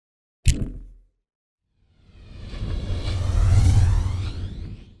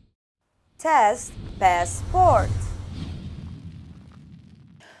Test Passport.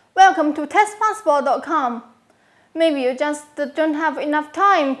 Welcome to testpassport.com. Maybe you just don't have enough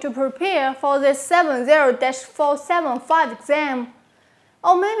time to prepare for this 70-475 exam.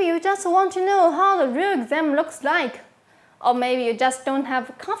 Or maybe you just want to know how the real exam looks like. Or maybe you just don't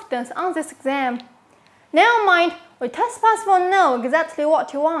have confidence on this exam. Never mind, with Test Passport know exactly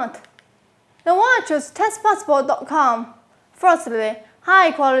what you want. Then why choose testpassport.com? Firstly,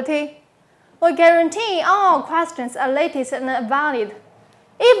 high quality. We guarantee all questions are latest and valid.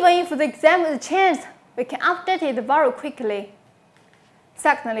 Even if the exam is changed, we can update it very quickly.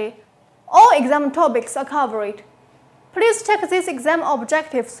 Secondly, all exam topics are covered. Please check these exam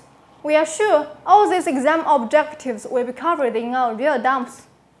objectives. We are sure all these exam objectives will be covered in our real dumps.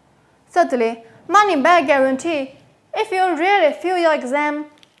 Thirdly, money-back guarantee. If you really fail your exam,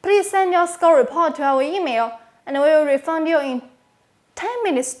 please send your score report to our email and we will refund you in 10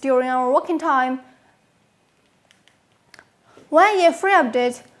 minutes during our working time. 1 year free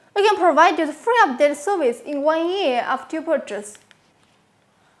update. We can provide you the free update service in 1 year after you purchase.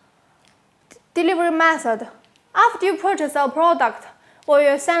 Delivery method. After you purchase our product, we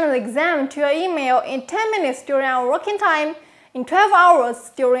will send the exam to your email in 10 minutes during our working time, in 12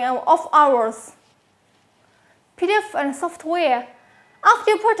 hours during our off hours. PDF and software.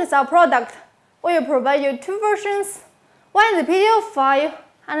 After you purchase our product, we will provide you 2 versions. One is the PDF file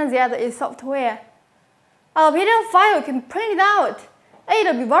and the other is software. Our PDF file you can print it out. It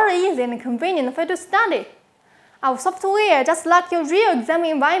will be very easy and convenient for you to study. Our software just like your real exam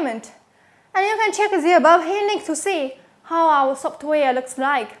environment. And you can check the above here link to see how our software looks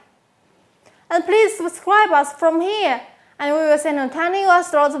like. And please subscribe us from here and we will send a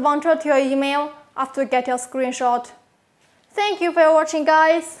 $10 voucher to your email after you get your screenshot. Thank you for watching,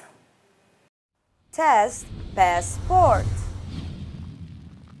 guys. Test Passport.